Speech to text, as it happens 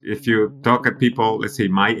If you talk at people, let's say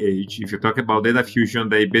my age, if you talk about data fusion,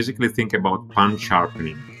 they basically think about pan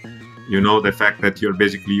sharpening. The fact that you're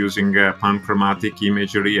basically using panchromatic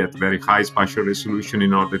imagery at very high spatial resolution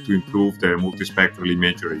in order to improve the multispectral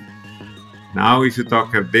imagery. Now, if you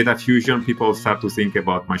talk of data fusion, people start to think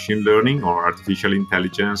about machine learning or artificial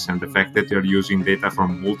intelligence and the fact that they're using data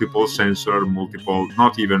from multiple sensors,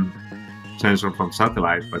 not even sensor from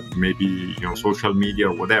satellite, but maybe social media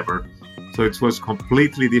or whatever. So it was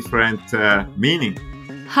completely different meaning.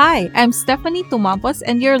 Hi, I'm Stephanie Tumampos,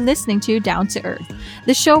 and you're listening to Down to Earth,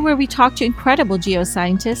 the show where we talk to incredible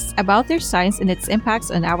geoscientists about their science and its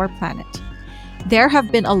impacts on our planet. There have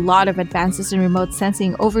been a lot of advances in remote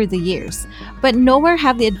sensing over the years, but nowhere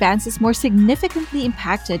have the advances more significantly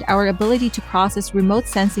impacted our ability to process remote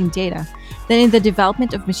sensing data than in the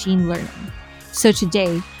development of machine learning. So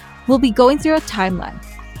today, we'll be going through a timeline,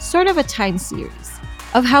 sort of a time series,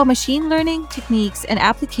 of how machine learning techniques and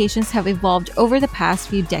applications have evolved over the past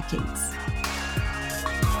few decades.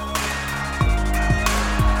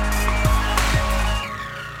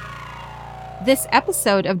 This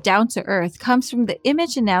episode of Down to Earth comes from the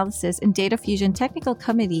Image Analysis and Data Fusion Technical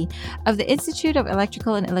Committee of the Institute of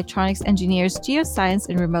Electrical and Electronics Engineers Geoscience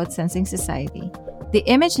and Remote Sensing Society. The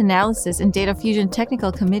Image Analysis and Data Fusion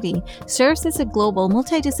Technical Committee serves as a global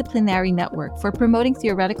multidisciplinary network for promoting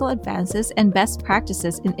theoretical advances and best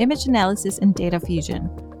practices in image analysis and data fusion.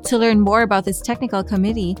 To learn more about this technical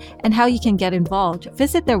committee and how you can get involved,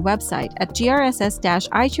 visit their website at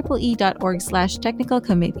grss-ieee.org/technical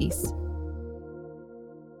committees.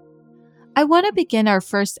 I want to begin our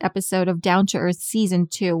first episode of Down to Earth Season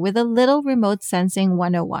 2 with a little remote sensing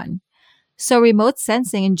 101. So remote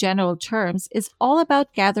sensing in general terms is all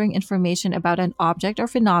about gathering information about an object or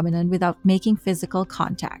phenomenon without making physical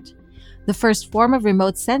contact. The first form of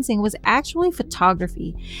remote sensing was actually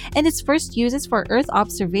photography, and its first uses for Earth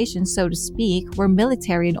observation, so to speak, were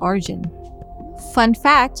military in origin. Fun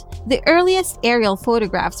fact, the earliest aerial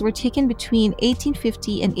photographs were taken between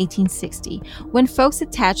 1850 and 1860, when folks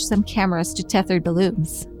attached some cameras to tethered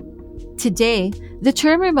balloons. Today, the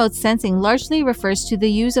term remote sensing largely refers to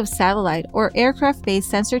the use of satellite or aircraft-based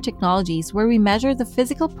sensor technologies where we measure the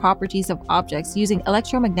physical properties of objects using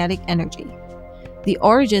electromagnetic energy. The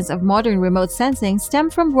origins of modern remote sensing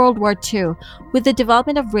stem from World War II, with the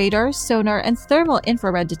development of radar, sonar, and thermal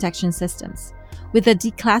infrared detection systems. With the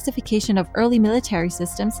declassification of early military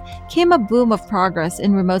systems came a boom of progress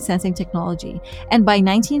in remote sensing technology, and by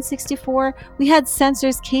 1964, we had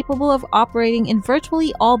sensors capable of operating in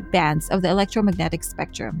virtually all bands of the electromagnetic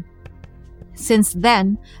spectrum. Since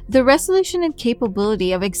then, the resolution and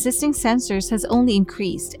capability of existing sensors has only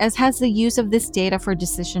increased, as has the use of this data for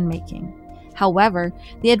decision-making. However,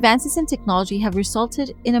 the advances in technology have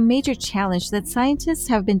resulted in a major challenge that scientists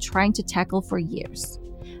have been trying to tackle for years: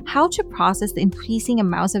 how to process the increasing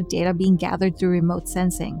amounts of data being gathered through remote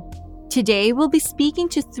sensing. Today, we'll be speaking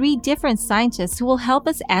to 3 different scientists who will help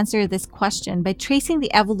us answer this question by tracing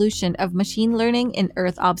the evolution of machine learning in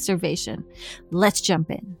Earth observation. Let's jump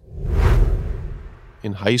in.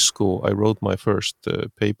 In high school, I wrote my first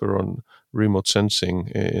paper on remote sensing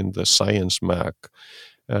in the Science mag.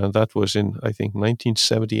 And that was in, I think,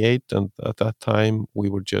 1978. And at that time, we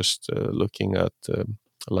were just looking at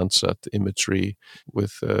Landsat imagery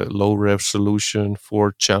with low resolution,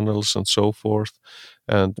 4 channels and so forth.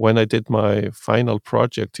 And when I did my final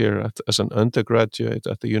project here as an undergraduate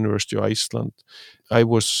at the University of Iceland, I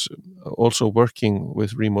was also working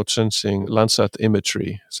with remote sensing Landsat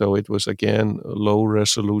imagery. So it was again low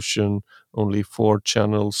resolution, only 4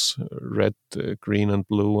 channels, red, green and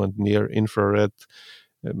blue, and near infrared.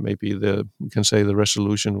 Maybe we can say the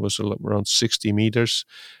resolution was around 60 meters.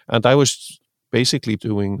 And I was basically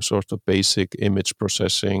doing sort of basic image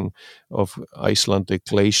processing of Icelandic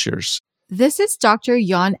glaciers. This is Dr.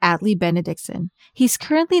 Jon Atli Benediktsson. He's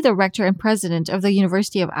currently the rector and president of the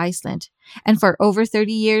University of Iceland, and for over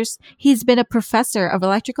 30 years, he's been a professor of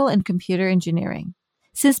electrical and computer engineering.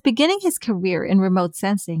 Since beginning his career in remote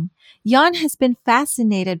sensing, Jon has been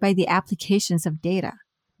fascinated by the applications of data.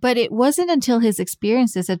 But it wasn't until his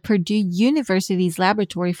experiences at Purdue University's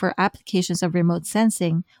Laboratory for Applications of Remote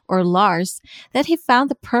Sensing, or LARS, that he found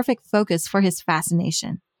the perfect focus for his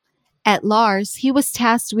fascination. At LARS, he was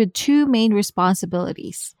tasked with 2 main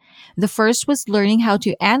responsibilities. The first was learning how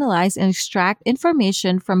to analyze and extract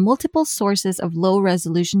information from multiple sources of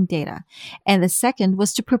low-resolution data, and the second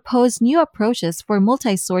was to propose new approaches for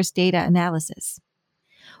multi-source data analysis.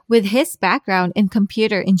 With his background in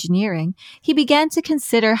computer engineering, he began to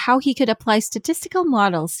consider how he could apply statistical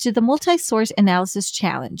models to the multi-source analysis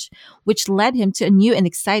challenge, which led him to a new and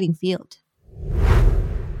exciting field.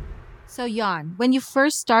 So, Jan, when you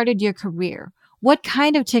first started your career, what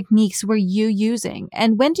kind of techniques were you using?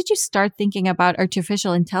 And when did you start thinking about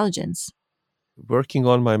artificial intelligence? Working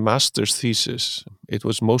on my master's thesis, it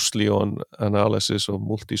was mostly on analysis of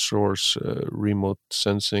multi-source remote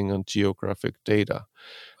sensing and geographic data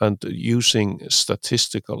and using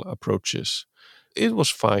statistical approaches. It was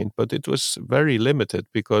fine, but it was very limited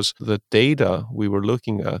because the data we were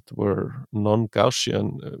looking at were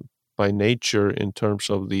non-Gaussian by nature in terms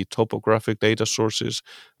of the topographic data sources.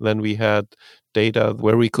 Then we had data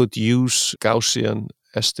where we could use Gaussian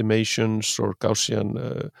estimations or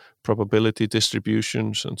Gaussian probability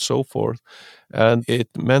distributions and so forth. And it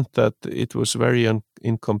meant that it was very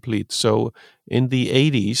incomplete. So in the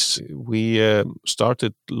 80s, we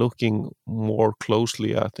started looking more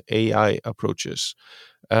closely at AI approaches.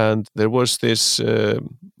 And there was this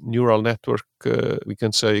neural network, we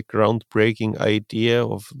can say, groundbreaking idea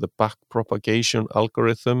of the backpropagation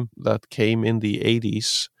algorithm that came in the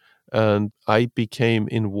 80s. And I became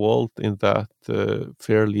involved in that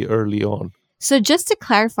fairly early on. So, just to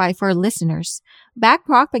clarify for our listeners,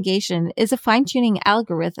 backpropagation is a fine tuning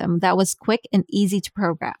algorithm that was quick and easy to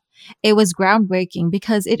program. It was groundbreaking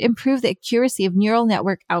because it improved the accuracy of neural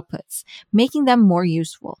network outputs, making them more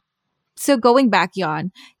useful. So, going back,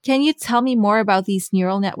 Jan, can you tell me more about these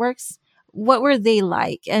neural networks? What were they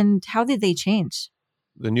like and how did they change?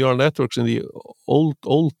 The neural networks in the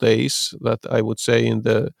old days, that I would say in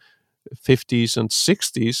the 50s and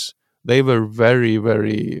 60s, they were very,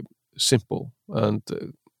 very simple and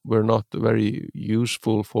were not very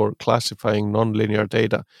useful for classifying nonlinear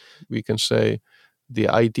data. We can say the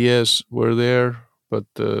ideas were there, but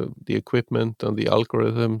the equipment and the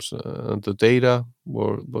algorithms and the data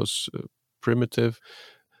was primitive.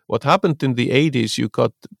 What happened in the 80s, you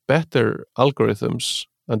got better algorithms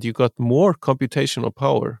and you got more computational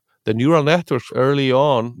power. The neural networks early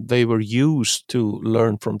on, they were used to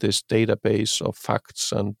learn from this database of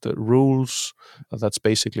facts and rules. That's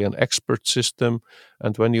basically an expert system.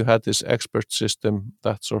 And when you had this expert system,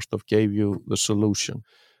 that sort of gave you the solution.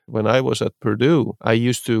 When I was at Purdue, I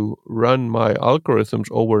used to run my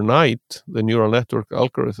algorithms overnight, the neural network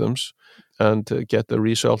algorithms, and get the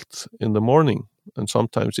result in the morning. And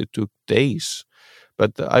sometimes it took days.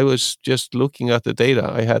 But I was just looking at the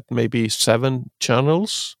data. I had maybe 7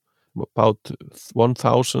 channels, about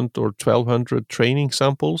 1,000 or 1,200 training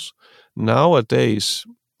samples. Nowadays,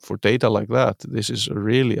 for data like that, this is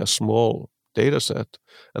really a small data set.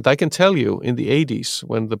 And I can tell you, in the 80s,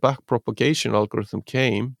 when the backpropagation algorithm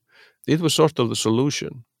came, it was sort of the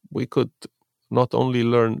solution. We could not only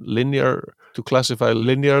learn to classify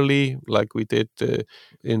linearly like we did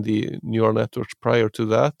in the neural networks prior to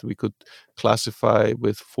that. We could classify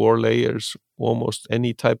with 4 layers almost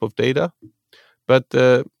any type of data. But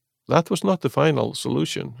that was not the final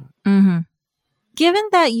solution. Mm-hmm. Given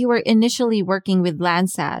that you were initially working with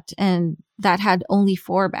Landsat and that had only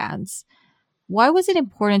 4 bands, why was it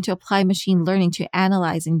important to apply machine learning to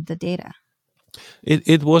analyzing the data?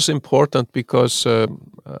 It was important because,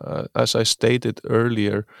 as I stated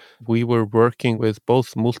earlier, we were working with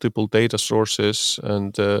both multiple data sources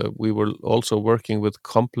and we were also working with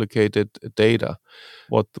complicated data.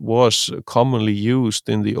 What was commonly used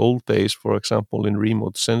in the old days, for example, in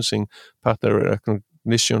remote sensing, pattern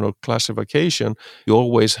recognition or classification, you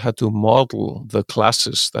always had to model the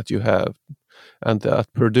classes that you have. And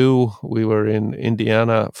at Purdue, we were in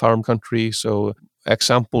Indiana farm country, so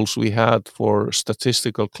examples we had for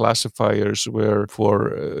statistical classifiers were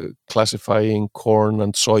for classifying corn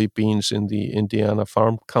and soybeans in the Indiana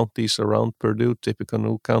farm counties around Purdue,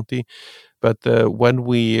 Tippecanoe County. But when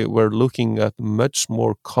we were looking at much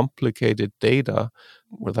more complicated data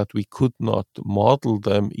that we could not model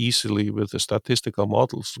them easily with the statistical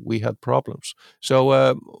models, we had problems.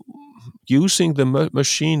 So using the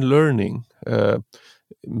machine learning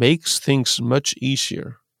makes things much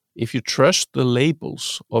easier. If you trust the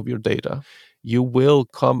labels of your data, you will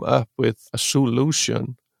come up with a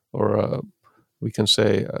solution or we can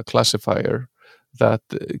say a classifier that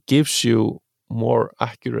gives you more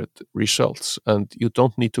accurate results, and you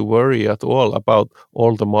don't need to worry at all about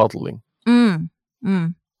all the modeling.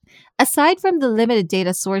 Aside from the limited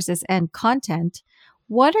data sources and content,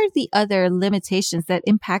 what are the other limitations that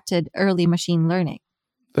impacted early machine learning?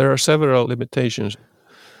 There are several limitations.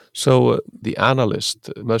 So the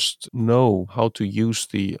analyst must know how to use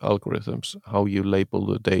the algorithms, how you label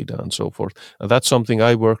the data and so forth. And that's something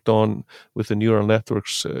I worked on with the neural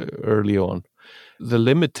networks early on. The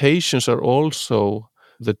limitations are also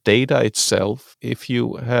the data itself. If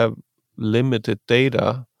you have limited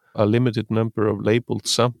data, a limited number of labeled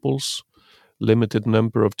samples, limited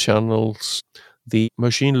number of channels, the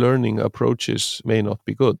machine learning approaches may not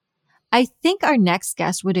be good. I think our next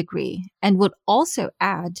guest would agree and would also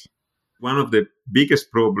add, one of the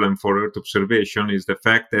biggest problems for Earth observation is the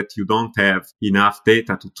fact that you don't have enough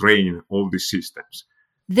data to train all these systems.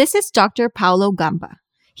 This is Dr. Paolo Gamba.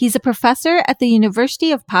 He's a professor at the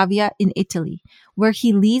University of Pavia in Italy, where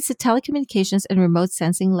he leads the telecommunications and remote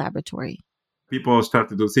sensing laboratory. People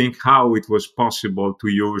started to think how it was possible to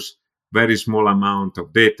use very small amount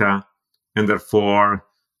of data and therefore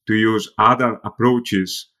to use other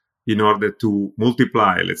approaches in order to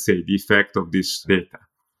multiply, let's say, the effect of this data.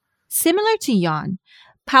 Similar to Jan,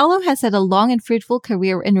 Paolo has had a long and fruitful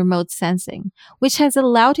career in remote sensing, which has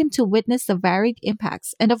allowed him to witness the varied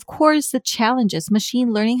impacts and, of course, the challenges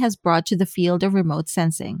machine learning has brought to the field of remote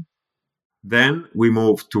sensing. Then we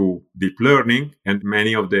move to deep learning, and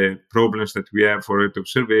many of the problems that we have for Earth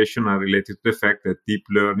observation are related to the fact that deep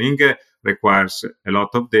learning requires a lot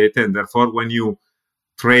of data, and therefore when you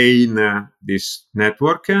train this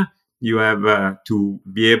network, you have to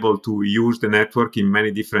be able to use the network in many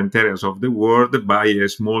different areas of the world by a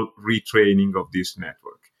small retraining of this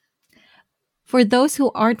network. For those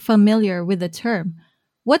who aren't familiar with the term,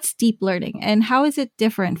 what's deep learning and how is it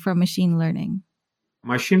different from machine learning?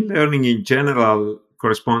 Machine learning in general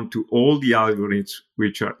corresponds to all the algorithms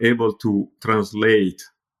which are able to translate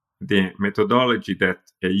the methodology that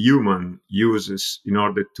a human uses in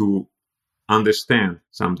order to understand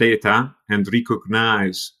some data and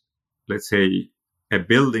recognize, let's say, a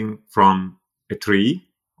building from a tree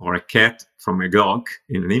or a cat from a dog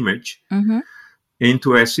in an image,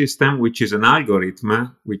 into a system which is an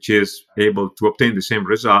algorithm which is able to obtain the same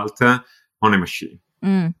result on a machine.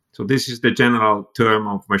 So this is the general term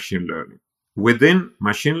of machine learning. Within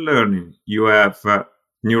machine learning, you have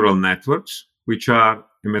neural networks, which are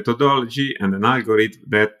a methodology and an algorithm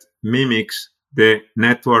that mimics the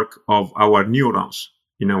network of our neurons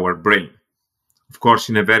in our brain, of course,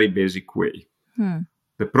 in a very basic way.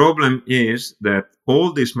 The problem is that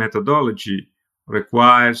all this methodology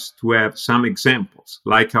requires to have some examples,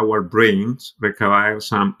 like our brains require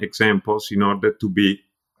some examples in order to be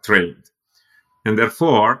trained. And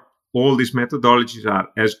therefore, all these methodologies are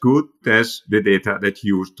as good as the data that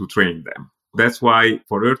you use to train them. That's why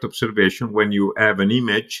for Earth observation, when you have an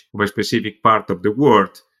image of a specific part of the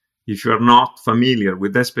world, if you are not familiar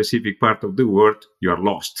with that specific part of the world, you are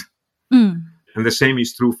lost. And the same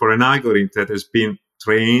is true for an algorithm that has been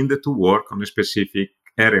trained to work on a specific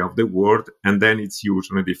area of the world, and then it's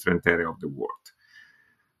used on a different area of the world.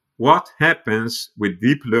 What happens with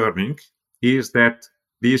deep learning is that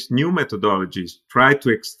these new methodologies try to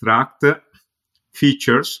extract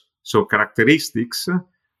features, so characteristics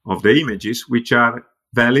of the images, which are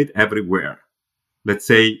valid everywhere. Let's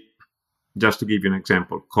say, just to give you an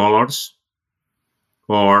example, colors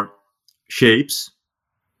or shapes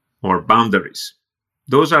or boundaries.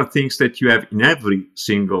 Those are things that you have in every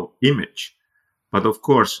single image. But of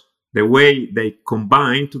course, the way they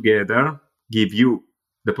combine together give you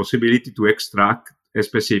the possibility to extract a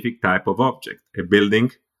specific type of object, a building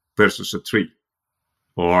versus a tree,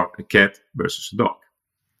 or a cat versus a dog.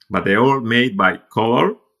 But they're all made by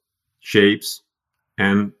color, shapes,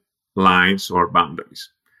 and lines or boundaries.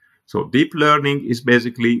 So deep learning is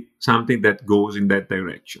basically something that goes in that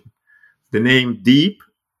direction. The name deep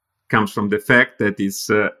comes from the fact that it's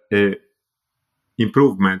an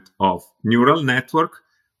improvement of neural network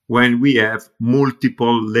when we have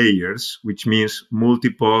multiple layers, which means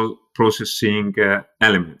multiple processing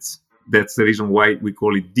elements. That's the reason why we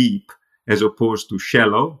call it deep, as opposed to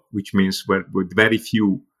shallow, which means with very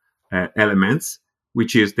few elements,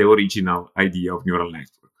 which is the original idea of neural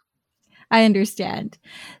network. I understand.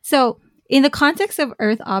 So, in the context of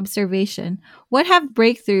Earth observation, what have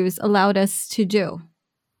breakthroughs allowed us to do?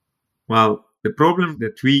 Well, the problem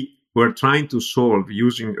that we were trying to solve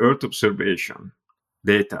using Earth observation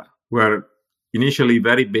data were initially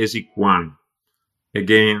very basic one.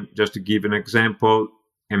 Again, just to give an example,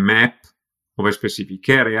 a map of a specific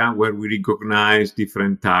area where we recognize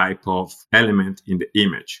different type of element in the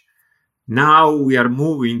image. Now we are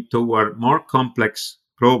moving toward more complex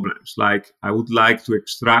problems, like I would like to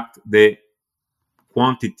extract the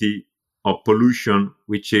quantity of pollution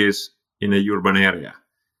which is in a urban area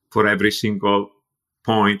for every single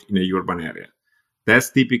point in a urban area.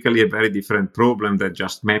 That's typically a very different problem than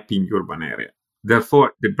just mapping urban area.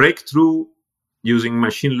 Therefore, the breakthrough using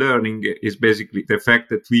machine learning is basically the fact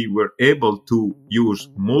that we were able to use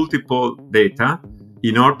multiple data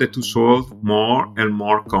in order to solve more and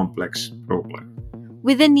more complex problems.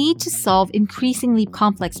 With the need to solve increasingly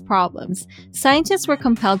complex problems, scientists were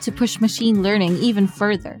compelled to push machine learning even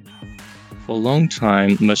further. For a long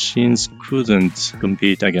time, machines couldn't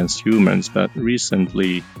compete against humans, but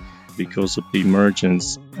recently, because of the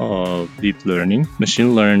emergence of deep learning,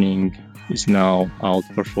 machine learning is now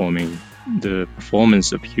outperforming the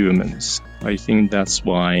performance of humans. I think that's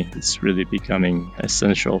why it's really becoming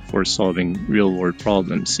essential for solving real-world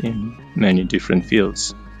problems in many different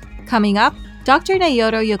fields. Coming up, Dr.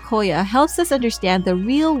 Naoto Yokoya helps us understand the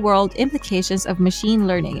real-world implications of machine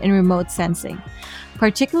learning in remote sensing,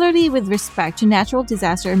 particularly with respect to natural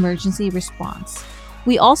disaster emergency response.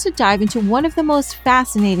 We also dive into one of the most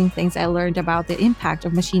fascinating things I learned about the impact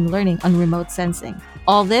of machine learning on remote sensing.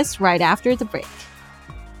 All this right after the break.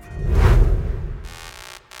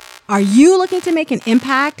 Are you looking to make an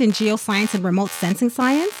impact in geoscience and remote sensing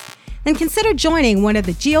science? Then consider joining one of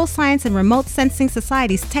the Geoscience and Remote Sensing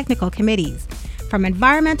Society's technical committees. From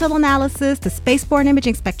environmental analysis to spaceborne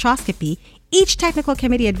imaging spectroscopy, each technical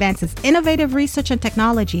committee advances innovative research and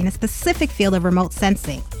technology in a specific field of remote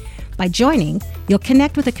sensing. By joining, you'll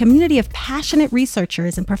connect with a community of passionate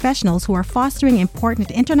researchers and professionals who are fostering important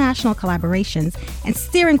international collaborations and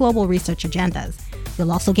steering global research agendas.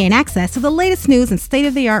 You'll also gain access to the latest news and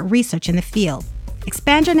state-of-the-art research in the field.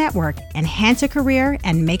 Expand your network, enhance your career,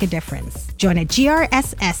 and make a difference. Join a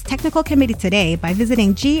GRSS technical committee today by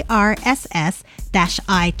visiting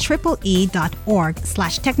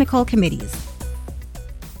grss-ieee.org/technical committees.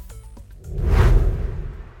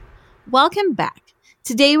 Welcome back.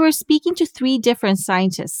 Today we're speaking to three different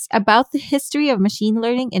scientists about the history of machine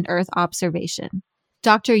learning in Earth observation.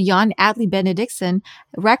 Dr. Jan Atli Benediktsson,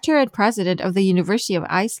 rector and president of the University of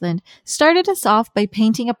Iceland, started us off by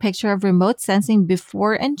painting a picture of remote sensing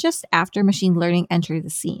before and just after machine learning entered the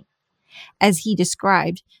scene. As he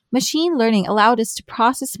described, machine learning allowed us to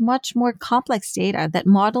process much more complex data that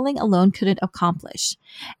modeling alone couldn't accomplish.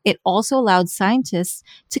 It also allowed scientists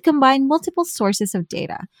to combine multiple sources of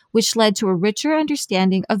data, which led to a richer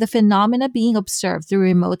understanding of the phenomena being observed through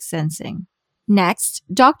remote sensing. Next,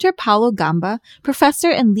 Dr. Paulo Gamba,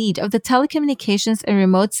 professor and lead of the Telecommunications and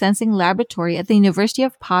Remote Sensing Laboratory at the University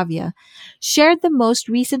of Pavia, shared the most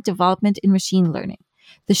recent development in machine learning,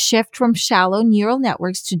 the shift from shallow neural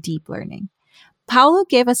networks to deep learning. Paulo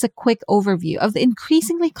gave us a quick overview of the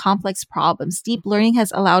increasingly complex problems deep learning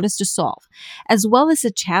has allowed us to solve, as well as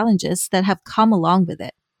the challenges that have come along with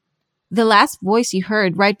it. The last voice you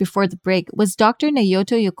heard right before the break was Dr.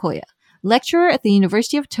 Naoto Yokoya, lecturer at the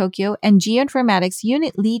University of Tokyo and geoinformatics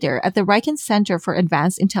unit leader at the Riken Center for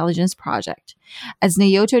Advanced Intelligence Project. As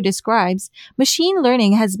Naoto describes, machine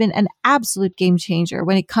learning has been an absolute game changer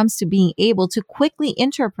when it comes to being able to quickly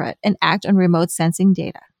interpret and act on remote sensing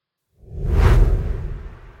data.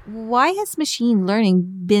 Why has machine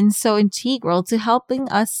learning been so integral to helping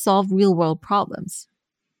us solve real-world problems?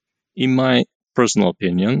 In my personal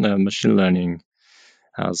opinion, machine learning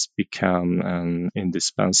has become an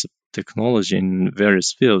indispensable technology in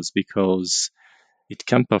various fields because it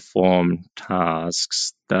can perform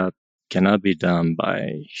tasks that cannot be done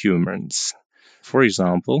by humans. For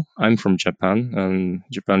example, I'm from Japan, and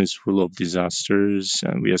Japan is full of disasters,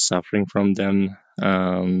 and we are suffering from them.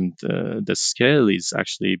 And the scale is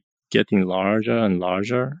actually getting larger and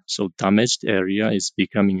larger. So damaged area is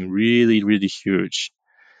becoming really, really huge.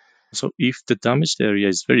 So if the damaged area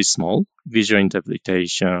is very small, visual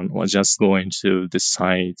interpretation or just going to the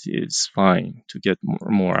site is fine to get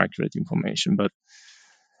more accurate information. But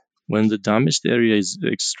when the damaged area is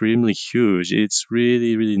extremely huge, it's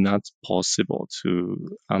really, really not possible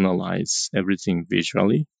to analyze everything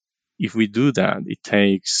visually. If we do that, it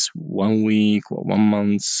takes 1 week or 1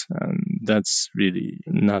 month, and that's really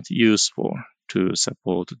not useful to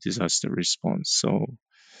support disaster response. So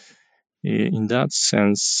in that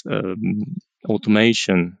sense,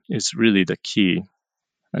 automation is really the key.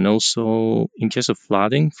 And also, in case of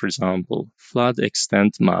flooding, for example, flood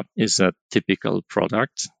extent map is a typical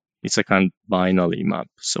product. It's a kind of binary map,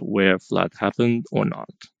 so where flood happened or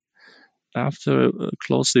not. After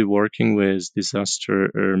closely working with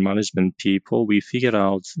disaster management people, we figured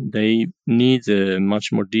out they need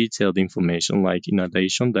much more detailed information like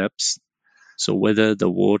inundation depths. So whether the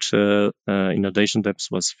water inundation depth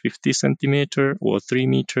was 50 centimeter or 3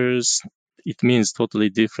 meters, it means totally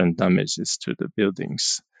different damages to the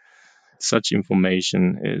buildings. Such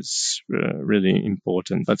information is really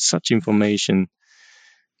important, but such information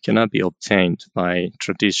cannot be obtained by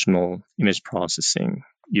traditional image processing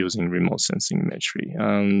using remote sensing imagery.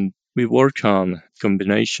 And we work on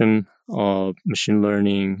combination of machine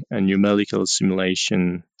learning and numerical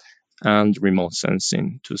simulation and remote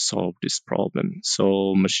sensing to solve this problem.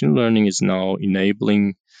 So machine learning is now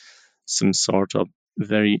enabling some sort of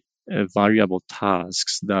very variable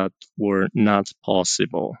tasks that were not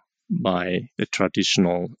possible by the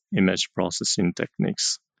traditional image processing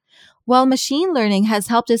techniques. Well, machine learning has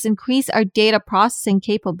helped us increase our data processing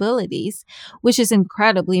capabilities, which is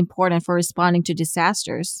incredibly important for responding to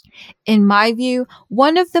disasters. In my view,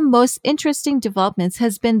 one of the most interesting developments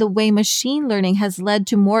has been the way machine learning has led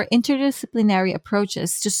to more interdisciplinary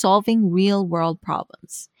approaches to solving real world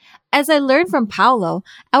problems. As I learned from Paulo,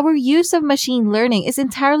 our use of machine learning is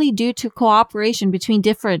entirely due to cooperation between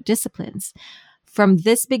different disciplines. From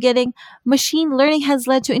this beginning, machine learning has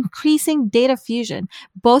led to increasing data fusion,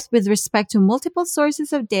 both with respect to multiple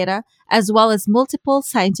sources of data as well as multiple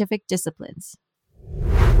scientific disciplines.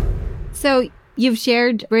 So, you've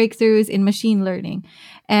shared breakthroughs in machine learning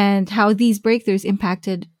and how these breakthroughs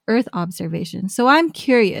impacted Earth observation. So, I'm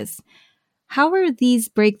curious, how were these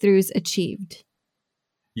breakthroughs achieved?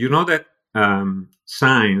 You know that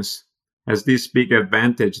science has this big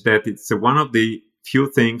advantage that it's one of the few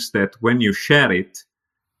things that when you share it,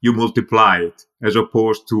 you multiply it, as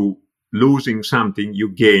opposed to losing something, you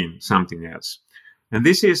gain something else. And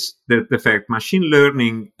this is the fact. Machine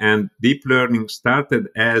learning and deep learning started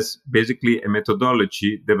as basically a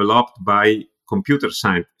methodology developed by computer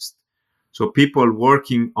scientists. So people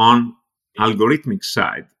working on algorithmic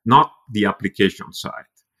side, not the application side.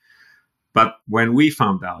 But when we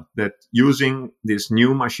found out that using this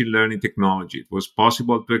new machine learning technology, it was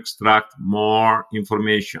possible to extract more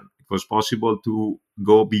information, it was possible to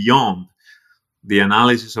go beyond the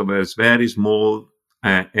analysis of a very small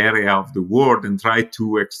area of the world and try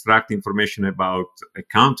to extract information about a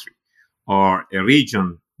country or a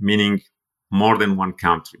region, meaning more than one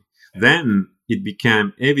country. Then it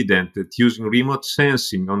became evident that using remote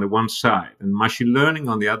sensing on the one side and machine learning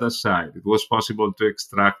on the other side, it was possible to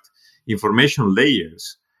extract information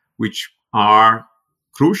layers which are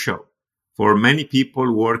crucial for many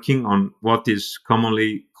people working on what is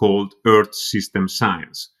commonly called Earth system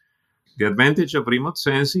science. The advantage of remote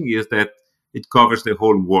sensing is that it covers the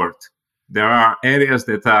whole world. There are areas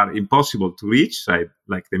that are impossible to reach,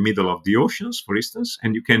 like the middle of the oceans, for instance,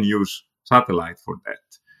 and you can use satellite for that.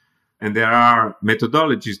 And there are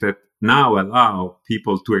methodologies that now allow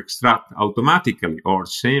people to extract automatically or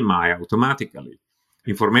semi-automatically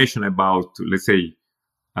information about, let's say,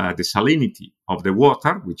 the salinity of the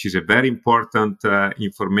water, which is a very important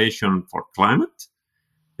information for climate.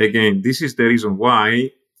 Again, this is the reason why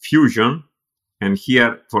fusion, and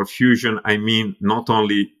here for fusion, I mean not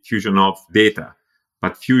only fusion of data,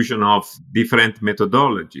 but fusion of different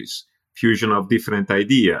methodologies, fusion of different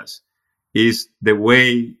ideas, is the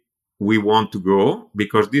way we want to go,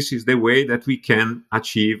 because this is the way that we can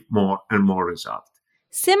achieve more and more results.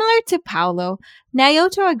 Similar to Paulo,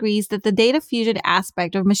 Naoto agrees that the data fusion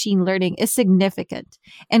aspect of machine learning is significant.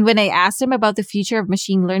 And when I asked him about the future of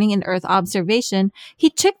machine learning in Earth observation, he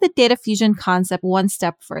took the data fusion concept one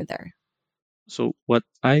step further. So what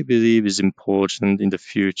I believe is important in the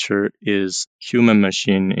future is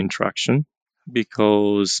human-machine interaction,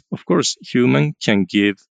 because, of course, human can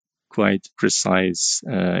give quite precise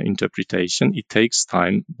interpretation. It takes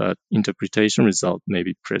time, but interpretation result may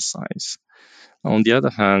be precise. On the other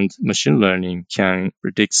hand, machine learning can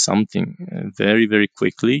predict something very, very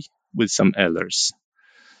quickly with some errors.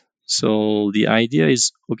 So the idea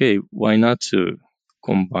is, okay, why not to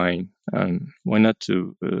combine and why not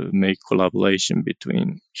to make collaboration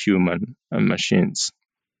between human and machines?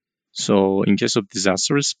 So in case of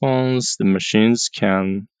disaster response, the machines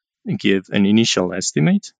can give an initial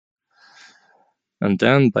estimate. And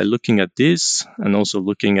then by looking at this and also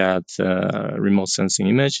looking at remote sensing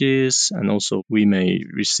images, and also we may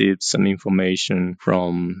receive some information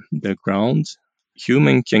from the ground,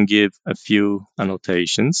 human can give a few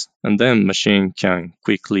annotations, and then machine can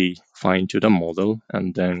quickly fine-tune the model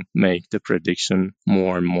and then make the prediction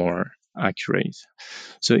more and more accurate.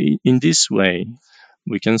 So in this way,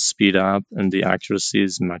 we can speed up and the accuracy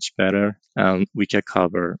is much better, and we can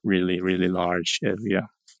cover really, really large area.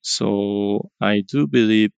 So I do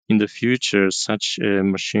believe in the future, such a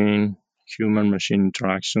human-machine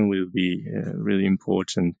interaction will be a really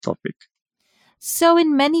important topic. So,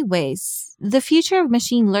 in many ways, the future of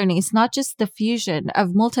machine learning is not just the fusion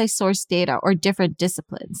of multi-source data or different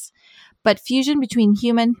disciplines, but fusion between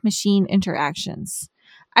human-machine interactions.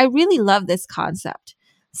 I really love this concept.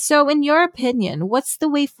 So, in your opinion, what's the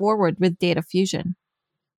way forward with data fusion?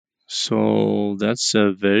 So that's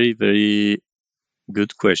a very, very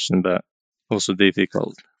good question, but also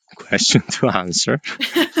difficult question to answer.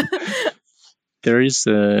 There is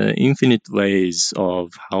infinite ways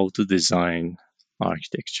of how to design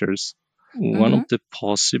architectures. One of the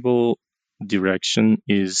possible direction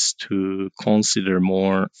is to consider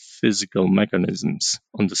more physical mechanisms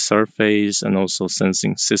on the surface and also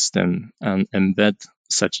sensing system and embed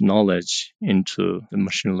such knowledge into the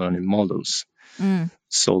machine learning models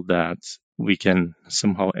so that we can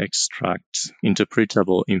somehow extract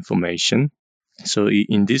interpretable information. So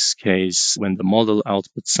in this case, when the model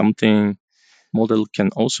outputs something, model can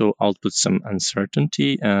also output some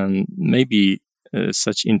uncertainty, and maybe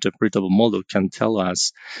such interpretable model can tell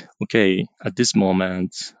us, okay, at this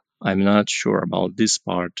moment, I'm not sure about this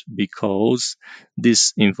part because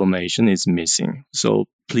this information is missing. So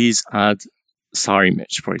please add SAR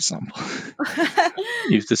image, for example.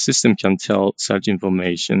 If the system can tell such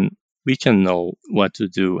information, we can know what to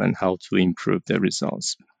do and how to improve the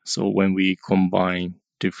results. So when we combine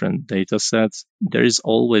different data sets, there is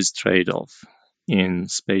always trade-off in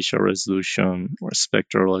spatial resolution or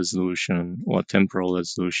spectral resolution or temporal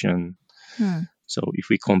resolution. So if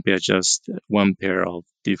we compare just one pair of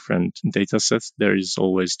different data sets, there is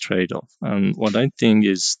always trade-off. And what I think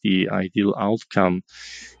is the ideal outcome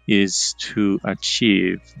is to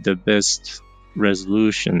achieve the best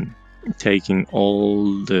resolution, taking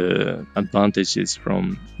all the advantages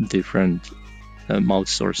from different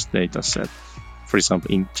multi-source data set. For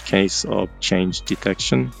example, in case of change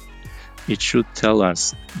detection, it should tell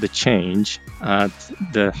us the change at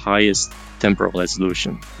the highest temporal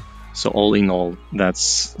resolution. So all in all,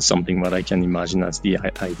 that's something that I can imagine as the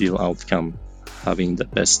ideal outcome, having the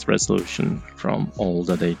best resolution from all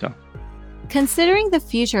the data. Considering the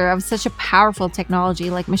future of such a powerful technology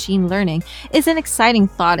like machine learning is an exciting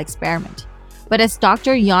thought experiment. But as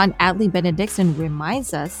Dr. Jan Atli-Benediktsson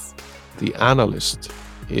reminds us, the analyst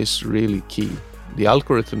is really key. The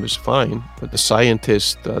algorithm is fine, but the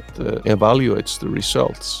scientist that evaluates the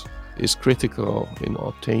results is critical in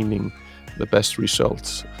obtaining the best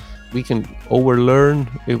results. We can overlearn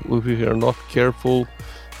if we are not careful.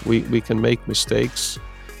 We can make mistakes.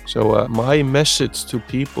 So my message to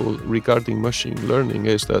people regarding machine learning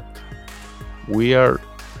is that we are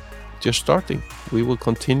just starting. We will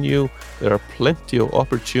continue. There are plenty of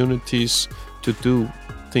opportunities to do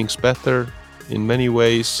things better in many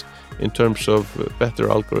ways, in terms of better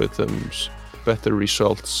algorithms, better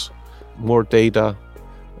results, more data.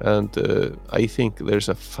 And I think there's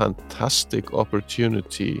a fantastic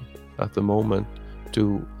opportunity at the moment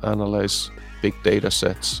to analyze big data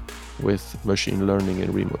sets with machine learning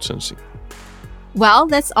and remote sensing. Well,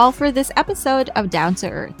 that's all for this episode of Down to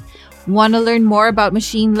Earth. Want to learn more about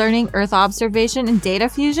machine learning, Earth observation, and data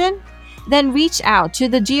fusion? Then reach out to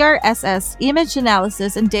the GRSS Image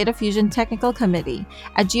Analysis and Data Fusion Technical Committee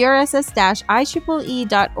at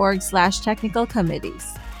grss-ieee.org/technical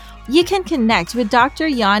committees. You can connect with Dr.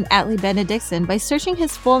 Jan Atli-Benediktsson by searching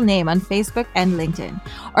his full name on Facebook and LinkedIn,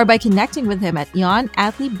 or by connecting with him at Jan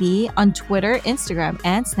Atli-B on Twitter, Instagram,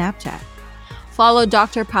 and Snapchat. Follow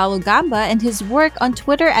Dr. Paulo Gamba and his work on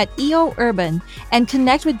Twitter at EOUrban, and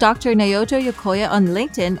connect with Dr. Naoto Yokoya on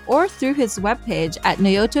LinkedIn or through his webpage at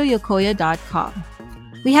naotoyokoya.com.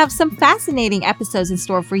 We have some fascinating episodes in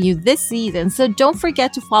store for you this season, so don't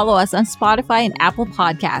forget to follow us on Spotify and Apple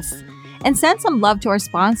Podcasts. And send some love to our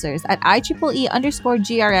sponsors at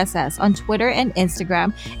IEEE_GRSS on Twitter and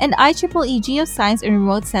Instagram, and IEEE Geoscience and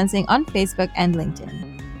Remote Sensing on Facebook and LinkedIn.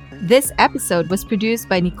 This episode was produced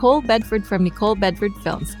by Nicole Bedford from Nicole Bedford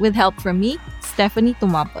Films, with help from me, Stephanie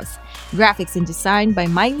Tumampos. Graphics and design by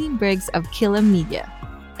Mylene Briggs of Killam Media.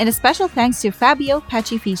 And a special thanks to Fabio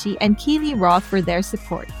Pacifici and Keely Roth for their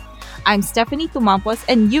support. I'm Stephanie Tumampos,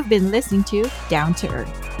 and you've been listening to Down to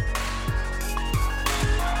Earth.